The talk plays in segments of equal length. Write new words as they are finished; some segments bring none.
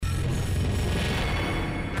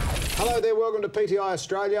Hello there, welcome to PTI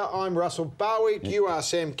Australia. I'm Russell Barwick, you are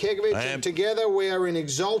Sam Kekovich, and together we are in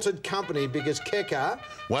exalted company because Keka...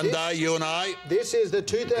 One day, you and I... This is the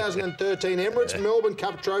 2013 Emirates Melbourne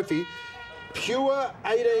Cup Trophy. Pure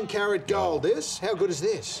 18-carat gold. How good is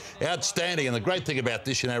this? Outstanding. And the great thing about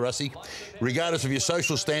this, you know, Russie, regardless of your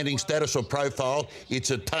social standing, status or profile, it's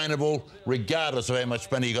attainable regardless of how much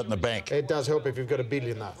money you got in the bank. It does help if you've got $1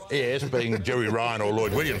 billion, though. Yes, being Jerry Ryan or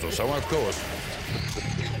Lloyd Williams or someone, of course.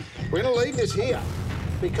 We're going to leave this here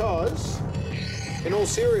because, in all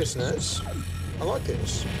seriousness, I like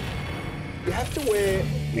this. You have to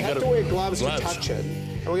wear gloves to touch it.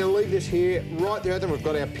 And we're going to leave this here right there. We've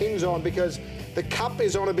got our pins on because the cup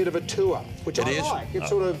is on a bit of a tour, which I like. It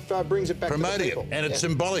sort of brings it back to the people. And it's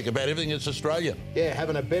symbolic about everything that's Australian. Yeah,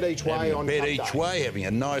 having a bet each way on Cup Day. Having a bet each way, having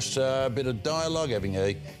a nice bit of dialogue, having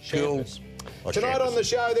a cool... Tonight on the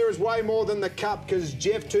show, there is way more than the cup because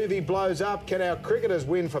Jeff Tuvey blows up. Can our cricketers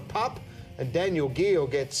win for pup? And Daniel Gill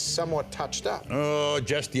gets somewhat touched up. Oh,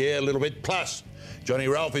 just, yeah, a little bit. Plus, Johnny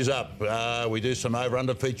Ralph is up. We do some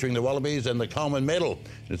over-under featuring the Wallabies and the Coleman Medal.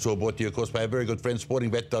 It's all brought to you, of course, by our very good friend,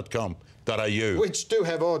 sportingbet.com.au. Which do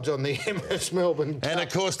have odds on the Emirates Melbourne Cup. And, of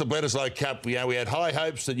course, the Bledisloe Cup. You know, we had high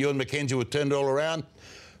hopes that Ewan McKenzie would turn it all around.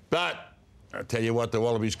 But I tell you what, the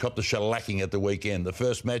Wallabies copped a shellacking at the weekend. The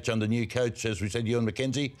first match under new coach, as we said, Ewan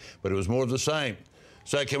McKenzie, but it was more of the same.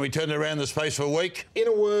 So can we turn it around the space of a week? In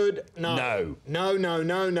a word, no.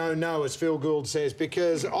 No, as Phil Gould says,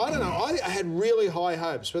 because, I don't know, I had really high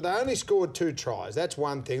hopes, but they only scored 2 tries. That's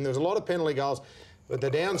one thing. There was a lot of penalty goals, but the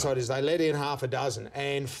downside is they let in half a dozen,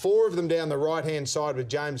 and 4 of them down the right-hand side with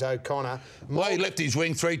James O'Connor. Well, he left his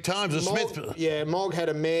wing 3 times. Smith. Yeah, Mogg had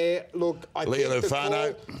a mare. Look, I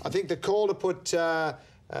think the call to put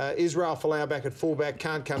Israel Folau back at fullback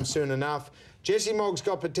can't come soon enough. Jesse Mogg's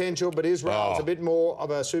got potential, but Israel's a bit more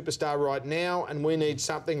of a superstar right now, and we need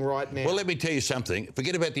something right now. Well, let me tell you something.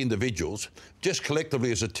 Forget about the individuals. Just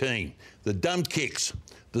collectively as a team, the dumb kicks,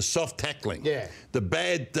 the soft tackling, the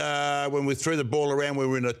bad when we threw the ball around, we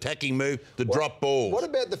were in an attacking move, the drop balls. What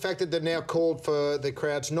about the fact that they've now called for the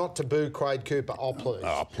crowds not to boo Craig Cooper? Oh, please.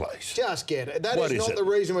 Oh, please. Just get it. That is not the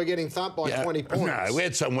reason we're getting thumped by 20 points. No, we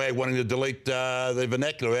had some way wanting to delete the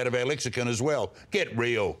vernacular out of our lexicon as well. Get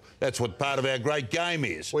real. That's what part of our great game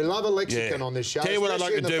is. We love a lexicon on this show. Tell you what I'd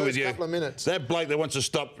like to do with you. Minutes. That bloke that wants to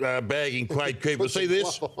stop bagging Craig Cooper. See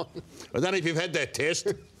this? I don't know if you've had that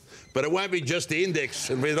test. But it won't be just the index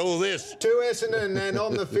and with all this. To Essendon, and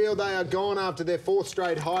on the field they are gone after their 4th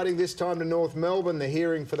straight hiding, this time to North Melbourne. The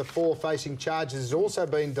hearing for the 4 facing charges has also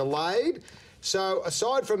been delayed. So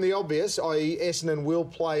aside from the obvious, i.e. Essendon will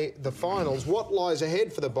play the finals, what lies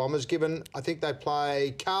ahead for the Bombers, given I think they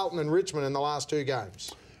play Carlton and Richmond in the last 2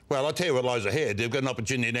 games? Well, I'll tell you what lies ahead. They've got an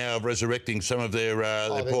opportunity now of resurrecting some of their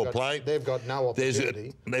poor play. They've got no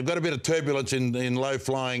opportunity. They've got a bit of turbulence in low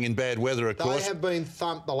flying in bad weather, of course. They have been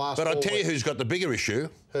thumped the last 4 weeks. But I'll tell you weeks. who's got the bigger issue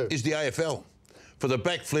is the AFL. For the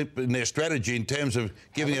backflip in their strategy in terms of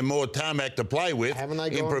giving them more tarmac to play with. Haven't they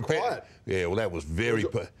gone quiet? Yeah, well, that was very...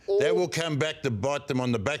 That will come back to bite them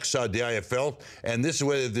on the backside, the AFL, and this is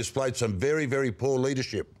where they've displayed some very, very poor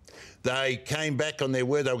leadership. They came back on their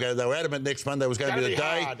word. They were adamant next Monday was going to be the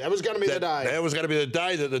day. That was going to be the day. That was going to be the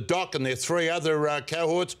day that the Doc and their 3 other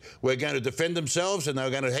cohorts were going to defend themselves, and they were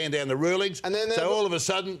going to hand down the rulings. And then so all of a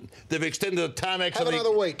sudden, they've extended the tarmac so they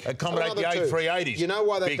accommodate the A380s. You know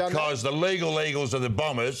why they've done that? Because the legal eagles of the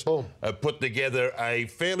Bombers have put together a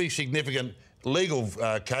fairly significant legal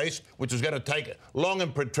case, which is going to take long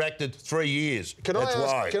and protracted 3 years. Can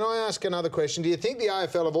I ask another question? Do you think the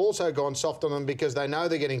AFL have also gone soft on them because they know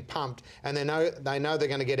they're getting pumped and they know they're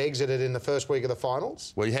going to get exited in the first week of the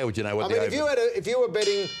finals? Well, how would you know what? I mean, if you were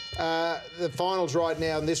betting the finals right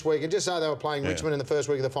now and this week, and just say they were playing Richmond in the first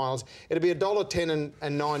week of the finals, it'd be $1.10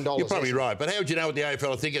 and $9. You're probably right, but how would you know what the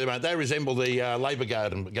AFL are thinking about? They resemble the Labor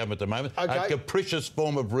government at the moment. A capricious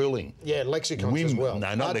form of ruling. Yeah, lexicons as well.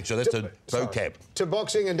 No, not lexicon. That's a vocab. To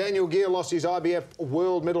boxing, and Daniel Gill lost his IBF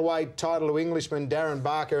world middleweight title to Englishman Darren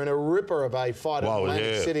Barker in a ripper of a fight at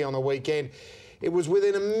Atlantic City on the weekend. It was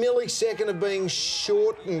within a millisecond of being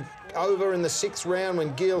short and over in the 6th round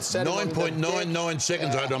when Gill sat 9.99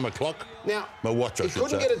 seconds I had on my clock. Now, my watch, he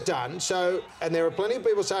couldn't get it done, and there are plenty of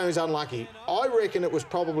people saying he was unlucky. I reckon it was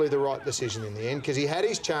probably the right decision in the end because he had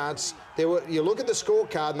his chance. You look at the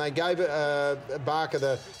scorecard and they gave Barker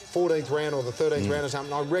the 14th round or the 13th round or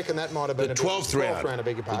something. I reckon that might have been the 12th round. I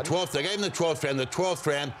beg your pardon. They gave him the 12th round. The 12th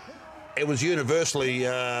round, it was universally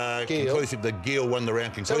conclusive that Gill won the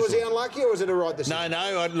round conclusively. So was he unlucky or was it a right decision?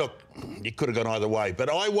 No, look, it could have gone either way. But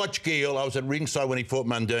I watched Gill. I was at ringside when he fought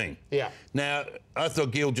Mundine. Yeah. Now, I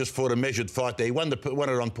thought Gill just fought a measured fight there. He won it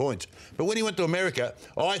on points. But when he went to America,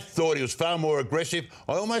 I thought he was far more aggressive.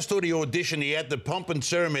 I almost thought he auditioned. He had the pomp and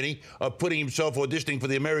ceremony of putting himself auditioning for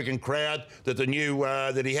the American crowd that they knew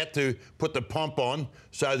that he had to put the pomp on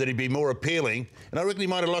so that he'd be more appealing. And I reckon he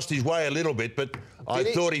might have lost his way a little bit, but I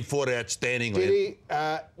thought he fought outstandingly.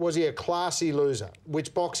 Was he a classy loser,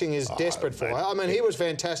 which boxing is desperate for? I mean, he was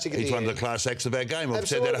fantastic at the end. He's one of the class acts of our game. I've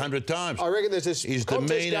said that 100 times. I reckon there's this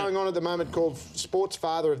contest going on at the moment called Sports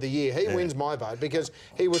Father of the Year. He wins my vote because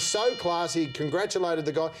he was so classy. He congratulated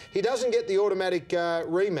the guy. He doesn't get the automatic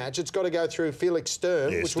rematch. It's got to go through Felix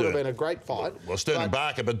Stern, which would have been a great fight. Well, Stern and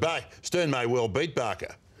Barker, but Stern may well beat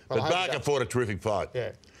Barker. But Barker fought a terrific fight.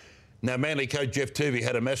 Yeah. Now, Manly coach Jeff Tuvey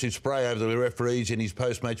had a massive spray over the referees in his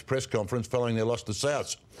post-match press conference following their loss to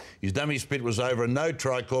Souths. His dummy spit was over and no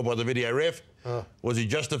try called by the video ref. Was he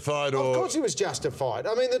justified or...? Of course he was justified.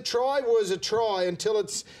 I mean, the try was a try until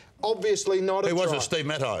it's obviously not a try. Who was it? Steve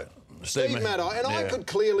Matai. Steve Matai. And I could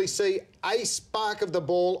clearly see a spark of the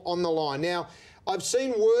ball on the line. Now, I've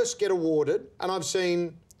seen worse get awarded and I've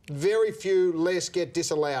seen very few less get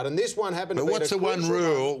disallowed, and this one happened to be what's the one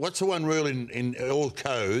rule? What's the one rule in all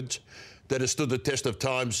codes that has stood the test of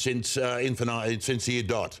time since since year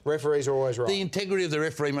dot? Referees are always right. The integrity of the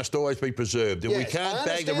referee must always be preserved. If we can't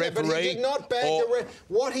bag the referee, but he did not bag the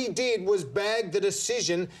what he did was bag the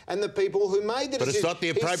decision and the people who made the decision. But it's not the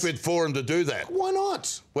appropriate forum to do that. Why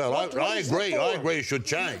not? Well, I agree. I agree it should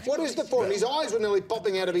change. What is the forum? His eyes were nearly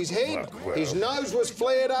popping out of his head. His nose was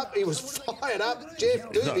flared up. He was fired up. Jeff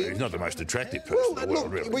Tuvey. He's not the most attractive person in the world,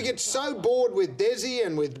 really. We get so bored with Desi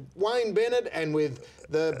and with Wayne Bennett and with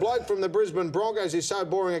the bloke from the Brisbane Broncos who's so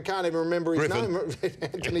boring I can't even remember his name,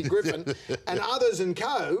 Anthony Griffin, and others and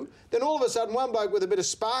co, then all of a sudden one bloke with a bit of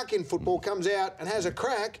spark in football comes out and has a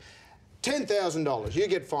crack. $10,000, you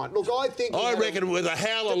get fined. Look, I think... I reckon with a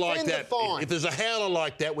howler like that, if there's a howler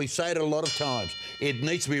like that, we say it a lot of times, it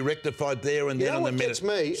needs to be rectified there and then in the minute.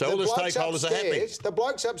 Me, so all the stakeholders are happy. The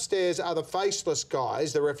blokes upstairs are the faceless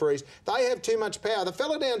guys, the referees. They have too much power. The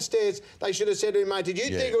fella downstairs, they should have said to him, mate, did you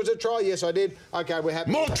think it was a try? Yes, I did. OK, we're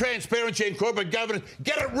happy. More transparency in corporate governance.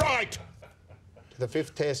 Get it right! The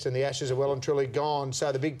fifth test and the Ashes are well and truly gone.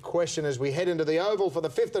 So the big question as we head into the Oval for the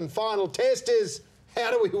fifth and final test is... how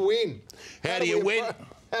do we win? How do you win?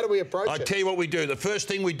 How do we approach it? I tell you what we do. The first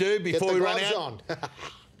thing we do before we run out, on.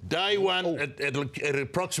 day one at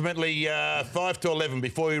approximately 5 to 11,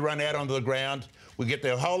 before we run out onto the ground, we get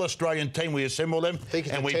the whole Australian team, we assemble them,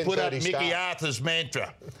 and we put up Mickey Arthur's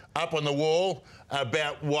mantra up on the wall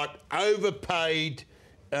about what overpaid...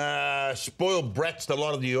 spoiled brats a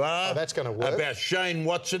lot of you are. Oh, that's going to work. About Shane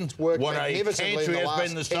Watson, what a cancer he has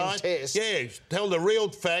been this time. Yeah, tell the real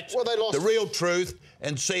facts, the real truth,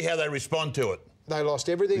 and see how they respond to it. They lost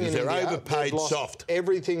everything because in India. They're overpaid soft.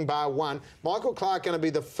 Everything bar one. Michael Clarke going to be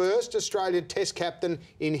the first Australian Test captain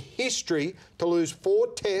in history to lose 4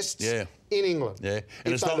 tests in England. Yeah,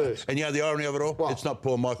 and it's not. And you know the irony of it all? What? It's not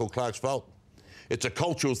poor Michael Clarke's fault. It's a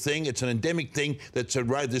cultural thing. It's an endemic thing that's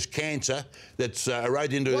eroded this cancer that's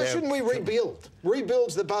eroded into Why shouldn't we rebuild?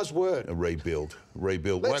 Rebuild's the buzzword. Rebuild.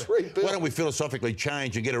 Let's rebuild. Why don't we philosophically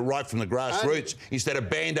change and get it right from the grassroots instead of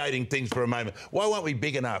band-aiding things for a moment? Why weren't we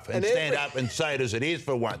big enough and stand up and say it as it is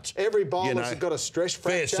for once? Every bowler's got a stress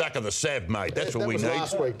fracture. Fair suck of the sav, mate. That's what we need. That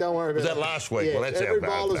was last week. Don't worry about that. Was that last week? Yeah. Well, that's every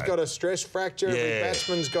bowler's got a stress fracture. Every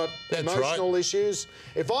batsman's got emotional issues.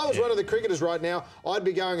 If I was one of the cricketers right now, I'd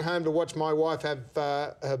be going home to watch my wife have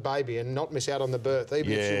her baby and not miss out on the birth,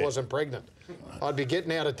 even if she wasn't pregnant. I'd be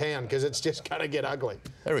getting out of town because it's just going to get ugly.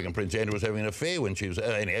 I reckon Prince Andrew was having an affair when she was...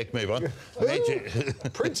 anyway, move on.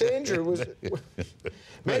 Prince Andrew was...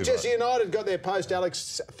 Manchester United got their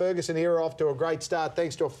post-Alex Ferguson era off to a great start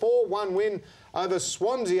thanks to a 4-1 win over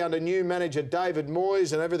Swansea under new manager David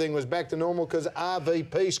Moyes, and everything was back to normal because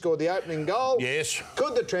RVP scored the opening goal. Yes.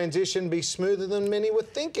 Could the transition be smoother than many were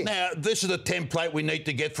thinking? Now, this is a template we need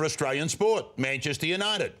to get for Australian sport. Manchester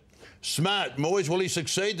United. Smart. Moyes, will he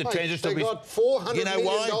succeed? The transition they got $400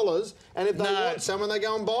 million, and if they want someone, they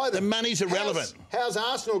go and buy them. The money's irrelevant. How's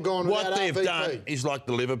Arsenal gone without RVP? What they've done is like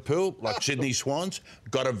the Liverpool, like Sydney Swans,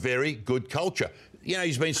 got a very good culture. You know,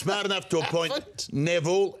 he's been smart enough to appoint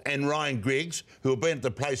Neville and Ryan Giggs, who have been at the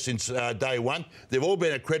place since day one. They've all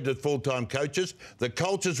been accredited full-time coaches. The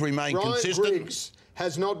cultures remain consistent. Ryan Giggs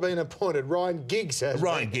has not been appointed. Ryan Giggs has.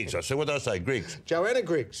 Ryan Giggs. I said, what did I say? Griggs. Joanna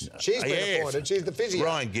Griggs. She's been appointed. She's the physio.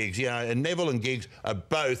 Ryan Giggs, and Neville and Giggs are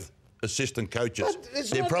both assistant coaches. But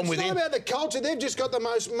it's not about the culture. They've just got the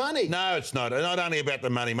most money. No, it's not. Not only about the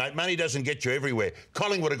money, mate. Money doesn't get you everywhere.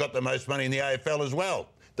 Collingwood have got the most money in the AFL as well.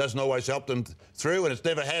 Doesn't always help them through, and it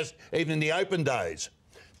never has, even in the open days.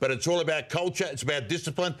 But it's all about culture, it's about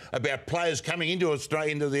discipline, about players coming into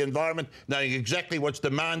Australia, into the environment, knowing exactly what's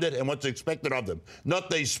demanded and what's expected of them. Not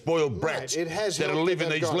these spoiled brats that live in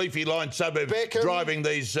these leafy-lined suburbs driving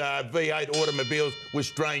these V8 automobiles with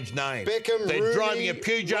strange names. They're driving a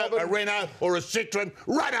Peugeot, a Renault or a Citroen.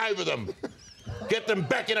 Run over them. Get them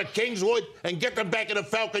back in a Kingswood and get them back in a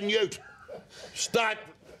Falcon Ute. Start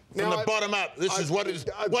from the bottom up. What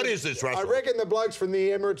is this, Russell? I reckon the blokes from the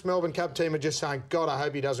Emirates Melbourne Cup team are just saying, God, I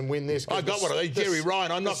hope he doesn't win this. I got one of these, Jerry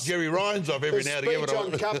Ryan. I knock Jerry Ryan's off every now and again. The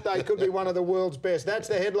speech on Cup Day could be one of the world's best. That's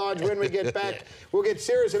the headlines. When we get back, we'll get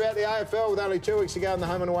serious about the AFL with only 2 weeks to go in the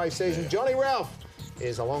home and away season. Johnny Ralph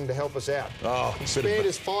is along to help us out. Oh, he spared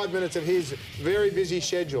us 5 minutes of his very busy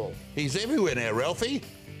schedule. He's everywhere now, Ralphie.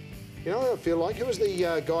 You know what I feel like? Who was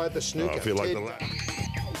the guy at the snooker? I feel like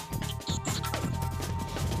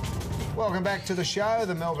Welcome back to the show.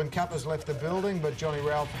 The Melbourne Cup has left the building, but Johnny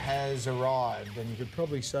Ralph has arrived. And you could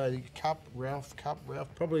probably say Ralph,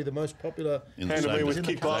 probably the most popular. Handily with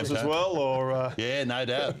kid gloves as well, or... Yeah, no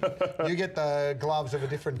doubt. You get the gloves of a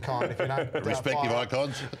different kind if you don't... Respective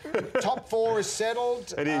icons. Top 4 is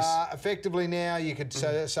settled. It is. Effectively now, you could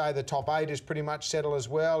say the top 8 is pretty much settled as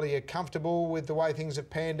well. Are you comfortable with the way things have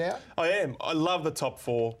panned out? I am. I love the top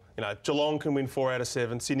 4. You know, Geelong can win 4 out of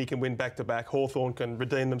 7. Sydney can win back-to-back. Hawthorn can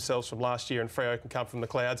redeem themselves from last year, and Freo can come from the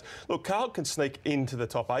clouds. Look, Carlton can sneak into the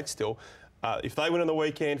top 8 still. If they win on the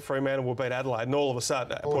weekend, Fremantle will beat Adelaide, and all of a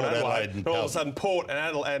sudden, Port and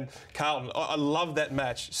Adelaide and Carlton. I love that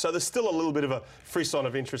match. So there's still a little bit of a frisson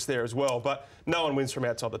of interest there as well, but no one wins from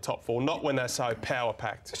outside the top 4, not when they're so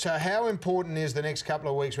power-packed. So how important is the next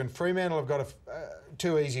couple of weeks when Fremantle have got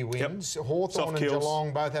 2 easy wins? Yep. Hawthorn and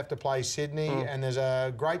Geelong both have to play Sydney, and there's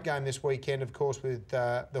a great game this weekend, of course, with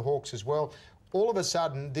the Hawks as well. All of a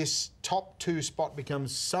sudden, this top 2 spot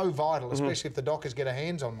becomes so vital, especially if the Dockers get a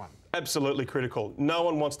hands on one. Absolutely critical. No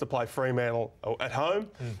one wants to play Fremantle at home,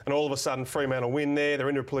 and all of a sudden Fremantle win there, they're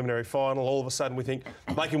into a preliminary final, all of a sudden we think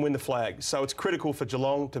they can win the flag. So it's critical for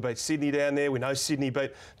Geelong to beat Sydney down there. We know Sydney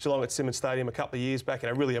beat Geelong at Simmons Stadium a couple of years back in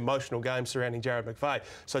a really emotional game surrounding Jared McVeigh.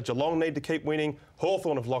 So Geelong need to keep winning.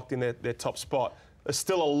 Hawthorn have locked in their top spot. There's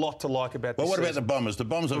still a lot to like about this Well, what season. about the Bombers? The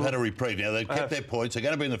Bombers have had a reprieve now. They've kept their points. They're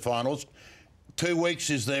going to be in the finals. 2 weeks,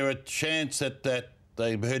 is there a chance that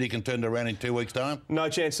they heard he can turn it around in 2 weeks' time? No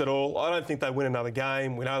chance at all. I don't think they win another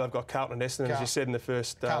game. We know they've got Carlton and Essendon, as you said in the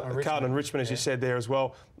first... Carlton and Richmond, as you said there as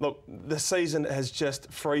well. Look, the season has just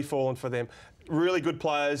free-fallen for them. Really good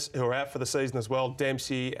players who are out for the season as well.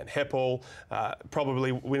 Dempsey and Heppel,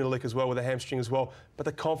 probably Winterlick as well with a hamstring as well. But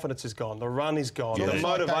the confidence is gone. The run is gone. Yeah. The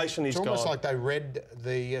motivation is gone. It's almost like they read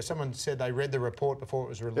the... someone said they read the report before it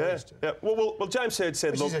was released. Yeah. Well, James Hird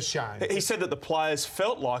said... Which is a shame. He said that the players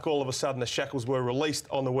felt like all of a sudden the shackles were released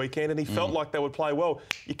on the weekend, and he felt like they would play well.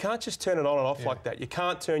 You can't just turn it on and off like that. You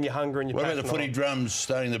can't turn your hunger and your passion on. What about the footy drums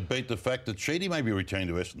starting to beat the fact that Sheedy may be returning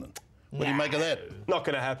to Essendon? What do you make of that? Not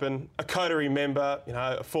going to happen. A coterie member,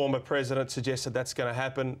 a former president suggested that's going to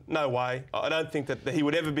happen. No way. I don't think that he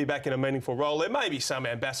would ever be back in a meaningful role. There may be some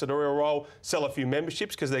ambassadorial role, sell a few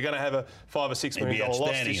memberships because they're going to have a $5 or $6 million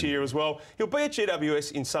loss this year as well. He'll be at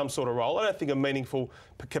GWS in some sort of role. I don't think a meaningful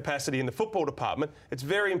capacity in the football department. It's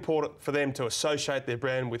very important for them to associate their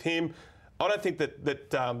brand with him. I don't think that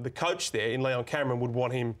the coach there in Leon Cameron would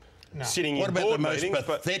want him sitting in board meetings. What about the most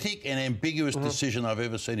pathetic and ambiguous decision I've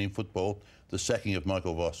ever seen in football? The sacking of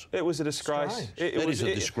Michael Voss. It was a disgrace. It was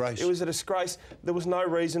a disgrace. It was a disgrace. There was no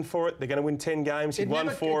reason for it. They're going to win 10 games. He won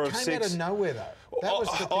 4 of 6. It came out of nowhere,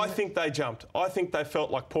 though. I think they jumped. I think they felt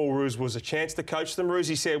like Paul Roos was a chance to coach them.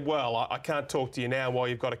 Roosy said, well, I can't talk to you now while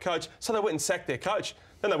you've got a coach. So they went and sacked their coach.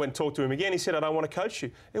 Then they went and talked to him again. He said, I don't want to coach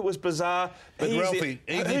you. It was bizarre. But Ralphie,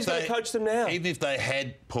 who's going to coach them now? Even if they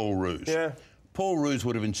had Paul Roos, Paul Roos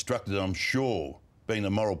would have instructed, I'm sure, being the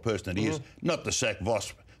moral person that he is, not to sack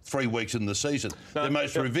Voss 3 weeks in the season. The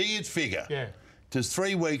most revered figure. To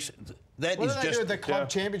 3 weeks. That what is do they do at the club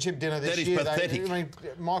championship dinner this year? That is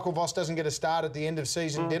pathetic. Michael Voss doesn't get a start at the end of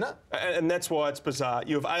season dinner? And that's why it's bizarre.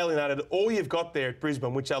 You've alienated all you've got there at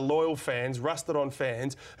Brisbane, which are loyal fans, rusted-on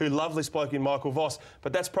fans, who love this bloke in Michael Voss.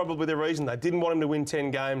 But that's probably the reason. They didn't want him to win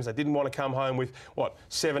 10 games. They didn't want to come home with,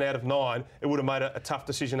 7 out of 9. It would have made a tough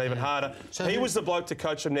decision even harder. So he was the bloke to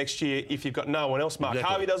coach them next year if you've got no one else. Mark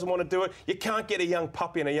Harvey doesn't want to do it. You can't get a young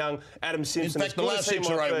puppy and a young Adam Simpson. In fact, the last 6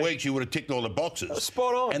 or 8 weeks, you would have ticked all the boxes.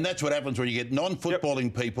 Spot on. And that's what happens when you get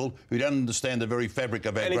non-footballing people who don't understand the very fabric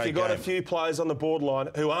of our great game. And if you've got a few players on the borderline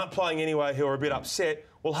who aren't playing anyway, who are a bit upset,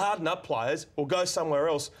 well, harden up players or go somewhere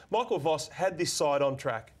else. Michael Voss had this side on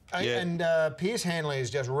track. Yeah. And Pierce Hanley has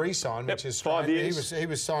just re-signed, which is strange. 5 years. He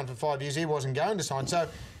was signed for 5 years. He wasn't going to sign. So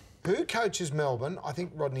who coaches Melbourne? I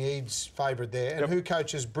think Rodney Eade's favourite there. And who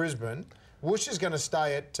coaches Brisbane? Woosh is going to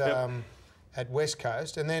stay at West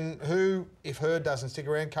Coast. And then who, if Hurd doesn't stick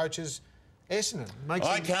around, coaches Essendon?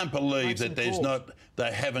 I can't believe that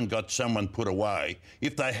they haven't got someone put away.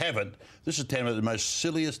 If they haven't, this is the most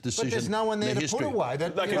silliest decision. But there's no one there in to history. put away.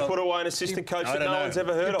 They can put away an assistant coach that no one's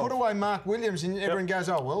ever heard of. Put away Mark Williams and everyone goes,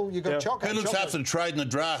 oh, well, you've got Choco. Who looks after the trade and the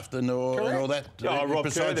draft and all that? Rob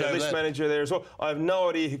Kerr, their list manager there as well. I have no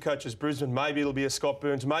idea who coaches Brisbane. Maybe it'll be a Scott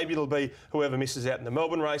Burns. Maybe it'll be whoever misses out in the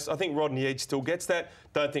Melbourne race. I think Rodney Eade still gets that.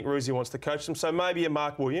 Don't think Roosie wants to coach them. So maybe a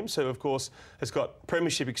Mark Williams, who, of course, has got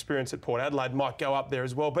premiership experience at Port Adelaide, might go up there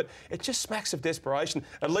as well. But it just smacks of desperation.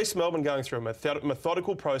 At least Melbourne going through a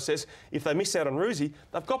methodical process. If they miss out on Roosie,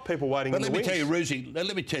 they've got people waiting in the wings.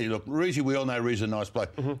 Let me tell you, look, Roosie, we all know Roosie's a nice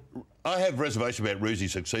bloke. I have reservations about Roosie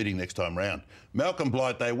succeeding next time round. Malcolm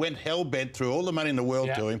Blight, they went hell-bent through all the money in the world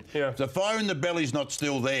to him. Yeah. The fire in the belly's not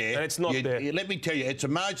still there. And it's not there. Let me tell you, it's a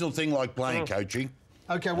marginal thing like playing coaching.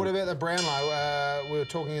 OK, what about the Brownlow? We were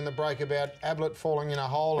talking in the break about Ablett falling in a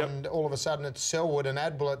hole and all of a sudden it's Selwood and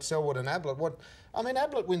Ablett, Selwood and Ablett.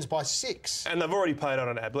 Ablett wins by 6. And they've already paid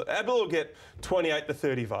on Ablett. Ablett will get 28 to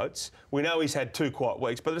 30 votes. We know he's had 2 quiet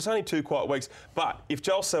weeks, but it's only 2 quiet weeks. But if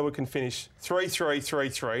Joel Selwood can finish 3-3,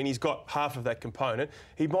 3-3, and he's got half of that component,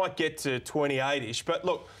 he might get to 28-ish. But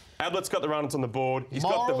look, Ablett's got the runs on the board. He's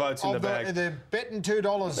got the votes in the bag. They're betting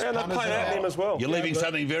 $2. And they're paying out him as well. You're leaving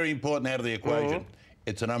something very important out of the equation.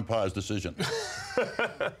 It's an umpire's decision.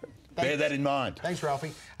 Bear that in mind. Thanks,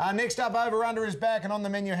 Ralphie. Next up, over-under is back, and on the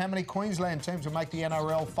menu, how many Queensland teams will make the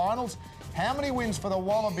NRL finals? How many wins for the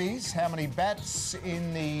Wallabies? How many bats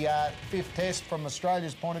in the 5th test from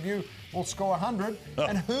Australia's point of view will score 100?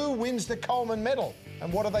 And who wins the Coleman medal?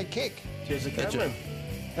 And what do they kick? Jesse Cameron.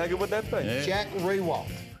 How good would that be? Yeah. Jack Riewoldt.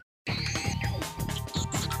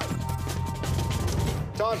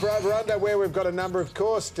 Time for over-under, where we've got a number, of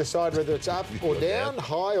course. Decide whether it's up or down,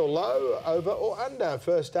 high or low, over or under.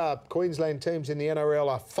 First up, Queensland teams in the NRL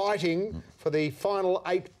are fighting for the final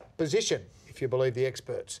 8th position, if you believe the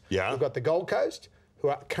experts. Yeah. We've got the Gold Coast, who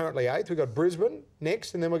are currently 8th. We've got Brisbane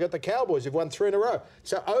next, and then we've got the Cowboys, who've won 3 in a row.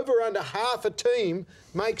 So over-under half a team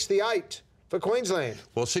makes the 8 for Queensland.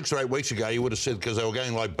 Well, 6 or 8 weeks ago, you would have said because they were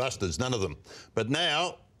going like bustards, none of them. But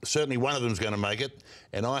now, certainly one of them's going to make it,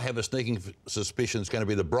 and I have a sneaking suspicion it's going to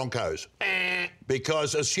be the Broncos.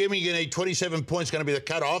 Because assuming you need 27 points going to be the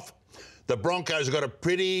cut-off, the Broncos have got a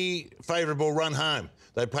pretty favourable run home.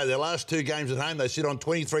 They play their last 2 games at home. They sit on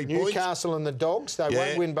 23 points. Newcastle and the Dogs, they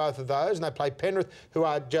won't win both of those, and they play Penrith, who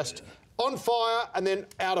are just on fire and then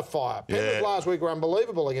out of fire. Penrith last week were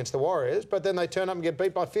unbelievable against the Warriors, but then they turn up and get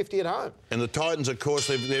beat by 50 at home. And the Titans, of course,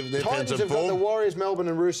 they've Titans have got the Warriors, Melbourne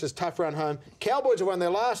and Roosters, tough run home. Cowboys have won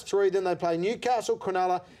their last 3, then they play Newcastle,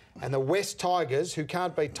 Cronulla and the West Tigers, who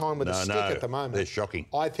can't beat time with a stick at the moment. They're shocking.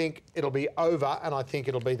 I think it'll be over, and I think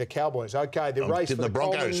it'll be the Cowboys. OK, the race for the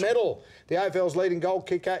Broncos. Coleman medal. The AFL's leading goal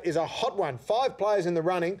kicker is a hot one. 5 players in the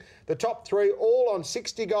running. The top 3 all on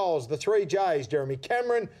 60 goals. The 3 J's, Jeremy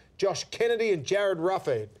Cameron, Josh Kennedy and Jared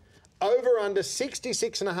Rufford. Over under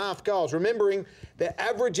 66.5 goals. Remembering they're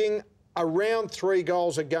averaging around 3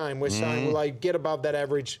 goals a game. We're saying, will they get above that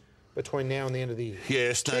average between now and the end of the year?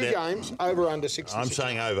 Yes. 2 games, over under 66. I'm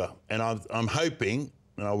saying over. And I'm hoping,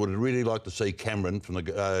 and I would really like to see Cameron from the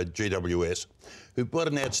GWS, who've got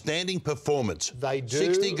an outstanding performance. They do.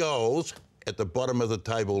 60 goals at the bottom of the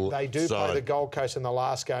table. They do play the Gold Coast in the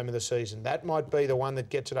last game of the season. That might be the one that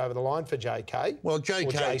gets it over the line for JK. Well, JK.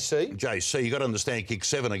 Or JC. JC, you've got to understand, he kicked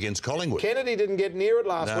 7 against Collingwood. Kennedy didn't get near it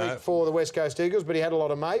last week for the West Coast Eagles, but he had a lot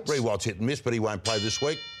of mates. Riewoldt hit and miss, but he won't play this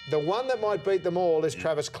week. The one that might beat them all is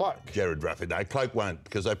Travis Cloke. Jared Rufford. No, Cloke won't,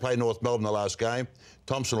 because they play North Melbourne the last game.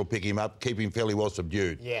 Thompson will pick him up, keep him fairly well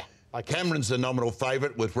subdued. Yeah. Cameron's the nominal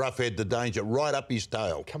favourite, with Ruffhead the danger right up his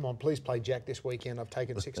tail. Come on, please play Jack this weekend. I've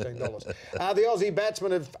taken $16. The Aussie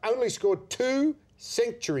batsmen have only scored 2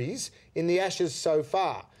 centuries in the Ashes so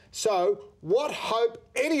far. So what hope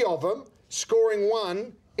any of them scoring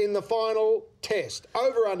 1 in the final test?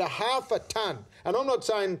 Over under half a ton. And I'm not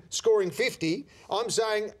saying scoring 50. I'm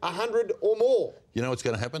saying 100 or more. You know what's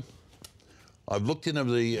going to happen? I've looked into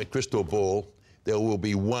the crystal ball. There will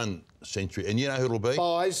be 1 century. And you know who it'll be?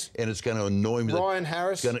 Buys. And it's going to annoy me. Ryan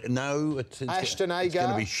Harris. Ashton Agar. It's going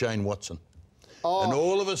to be Shane Watson. Oh, and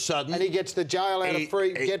all of a sudden... And he gets the jail out of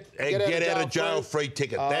free... Get out of jail free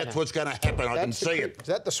ticket. That's what's going to happen. I can see it. Is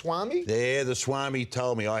that the Swami? Yeah, the Swami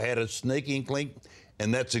told me. I had a sneaky inkling.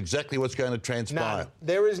 And that's exactly what's going to transpire. No,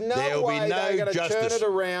 there is no way they're going to turn it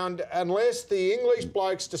around unless the English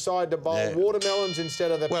blokes decide to bowl watermelons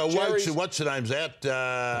instead of the cherries. What's the name's out?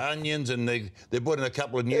 Onions, and they're putting a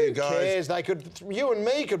couple of new guys. Who cares? They could. You and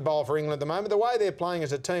me could bowl for England at the moment. The way they're playing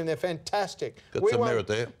as a team, they're fantastic. Got some merit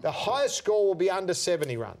there. The highest score will be under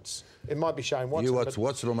 70 runs. It might be Shane Watson.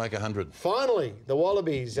 Watson will make 100. Finally, the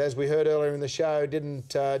Wallabies, as we heard earlier in the show, didn't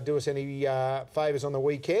do us any favours on the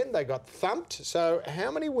weekend. They got thumped. So how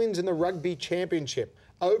many wins in the Rugby Championship?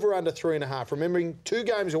 Over under 3.5. Remembering 2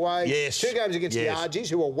 games away. Yes. 2 games against the Argies,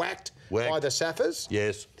 who were whacked by the Saffers.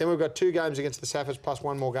 Yes. Then we've got 2 games against the Saffers plus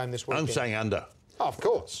 1 more game this weekend. I'm saying under. Oh, of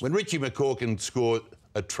course. When Richie McCaw scored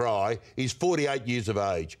a try, he's 48 years of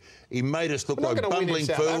age. He made us look like bumbling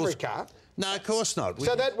fools. Africa. No, of course not.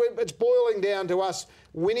 So it's boiling down to us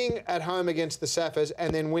winning at home against the Saffers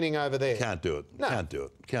and then winning over there. Can't do it. No. Can't do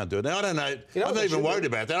it. Can't do it. Now, I don't know. I'm not even worried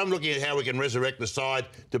about that. I'm looking at how we can resurrect the side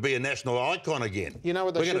to be a national icon again. You know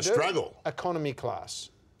what they We're going to struggle. Economy class.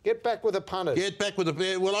 Get back with the punters. Get back with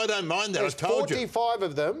the... Well, I don't mind that. There's I told 45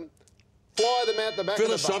 of them. Fly them out the back of the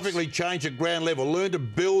bus. Philosophically change at ground level. Learn to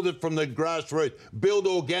build it from the grassroots. Build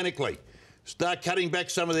organically. Start cutting back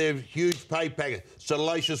some of their huge pay packets,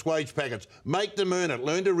 salacious wage packets. Make them earn it.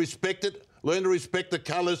 Learn to respect it. Learn to respect the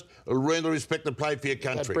colours. Learn to respect the play for your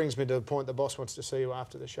country. That brings me to the point the boss wants to see you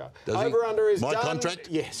after the show. Over-under is my done. Contract?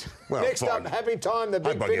 Yes. Well, Next fine. up, happy time, the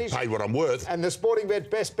big I finish. get paid what I'm worth. And the Sporting Bet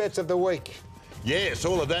best bets of the week. Yes,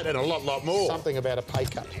 all of that and a lot more. Something about a pay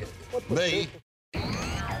cut. Me.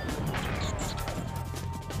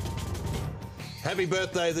 Happy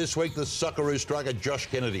birthday this week, the Socceroo striker Josh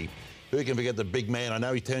Kennedy. Who can forget the big man? I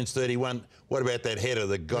know he turns 31. What about that header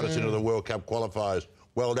that got us into the World Cup qualifiers?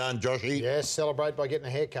 Well done, Joshy. Yes, celebrate by getting a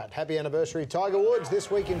haircut. Happy anniversary, Tiger Woods.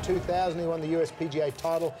 This week in 2000, he won the US PGA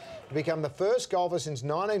title to become the first golfer since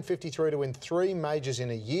 1953 to win 3 majors in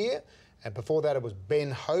a year. And before that, it was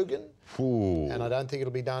Ben Hogan. Ooh. And I don't think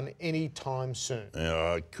it'll be done any time soon.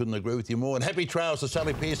 Yeah, I couldn't agree with you more. And happy trails to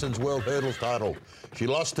Sally Pearson's World Hurdles title. She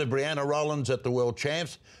lost to Brianna Rollins at the World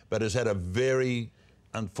Champs, but has had a very,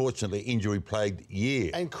 unfortunately, injury-plagued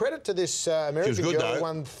year. And credit to this American good, girl though. who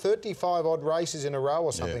won 35-odd races in a row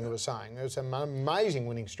or something, it was saying. It was an amazing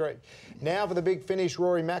winning streak. Now for the big finish,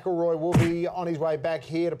 Rory McIlroy will be on his way back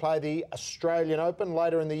here to play the Australian Open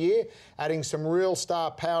later in the year, adding some real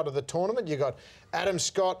star power to the tournament. You've got Adam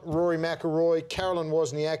Scott, Rory McIlroy, Caroline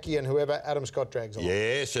Wozniacki and whoever Adam Scott drags along.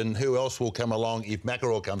 Yes, and who else will come along if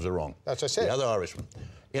McIlroy comes along? That's what I said. The other Irishman.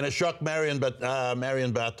 In a shock, Marion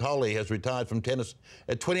Bartoli has retired from tennis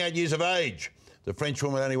at 28 years of age. The French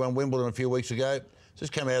woman only won Wimbledon a few weeks ago.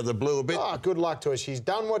 Just come out of the blue a bit. Oh, good luck to her. She's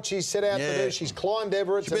done what she set out to do. She's climbed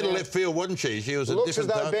Everest. She's a bit of left field, wasn't she? She was a looks as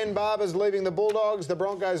different though Ben Barber's leaving the Bulldogs. The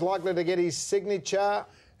Broncos likely to get his signature.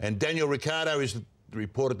 And Daniel Ricciardo is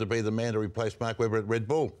reported to be the man to replace Mark Webber at Red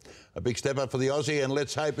Bull. A big step up for the Aussie, and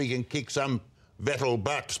let's hope he can kick some Vettel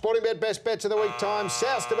butt. Sporting Bet best bets of the week time.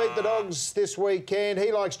 South to beat the Dogs this weekend.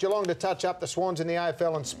 He likes Geelong to touch up the Swans in the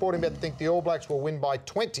AFL, and Sporting Bet think the All Blacks will win by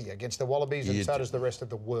 20 against the Wallabies, and so does the rest of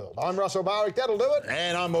the world. I'm Russell Barwick. That'll do it.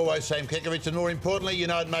 And I'm always Sam Kekovich, and more importantly, you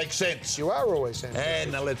know it makes sense. You are always Sam.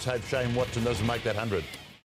 And now let's hope Shane Watson doesn't make that 100.